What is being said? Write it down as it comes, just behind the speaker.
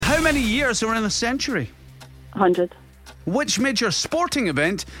How many years are in a century? 100. Which major sporting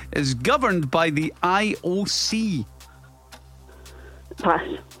event is governed by the IOC? Pass.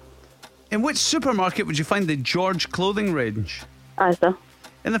 In which supermarket would you find the George clothing range? ASDA.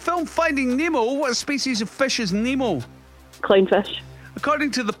 In the film Finding Nemo, what species of fish is Nemo? Clownfish.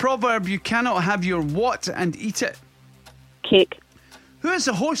 According to the proverb, you cannot have your what and eat it. Cake. Who is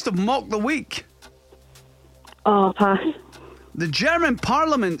the host of Mock the Week? Oh, pass. The German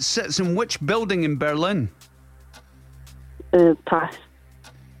parliament sits in which building in Berlin? Pass.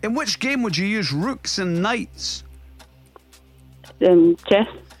 In which game would you use rooks and knights? Chess.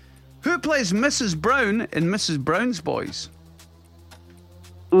 Who plays Mrs. Brown in Mrs. Brown's Boys?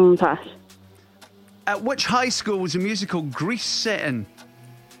 Pass. At which high school was the musical Grease set in?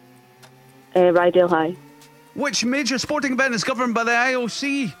 Rydell Hig. Which major sporting event is governed by the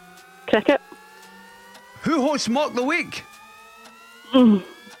IOC? Cricket. Who hosts Mock the Week? No,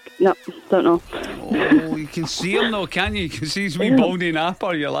 don't know. Oh, you can see him though, can't you? You can see his wee baldy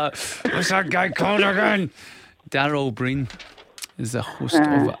napper. You're like, what's that guy called again? Dara O'Brian is the host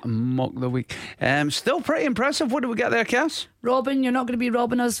of Mock the Week. Still pretty impressive. What do we get there, Cass? Robyn, you're not going to be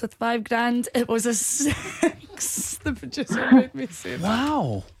robbing us with $5,000. It was a 6. The producer made me say that.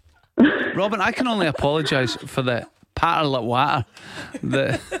 Wow. Robyn, I can only apologise for the patter like water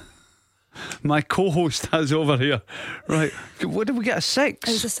that my co-host has over here. Right. What did we get? A 6?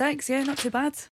 It was a 6, yeah, not too bad.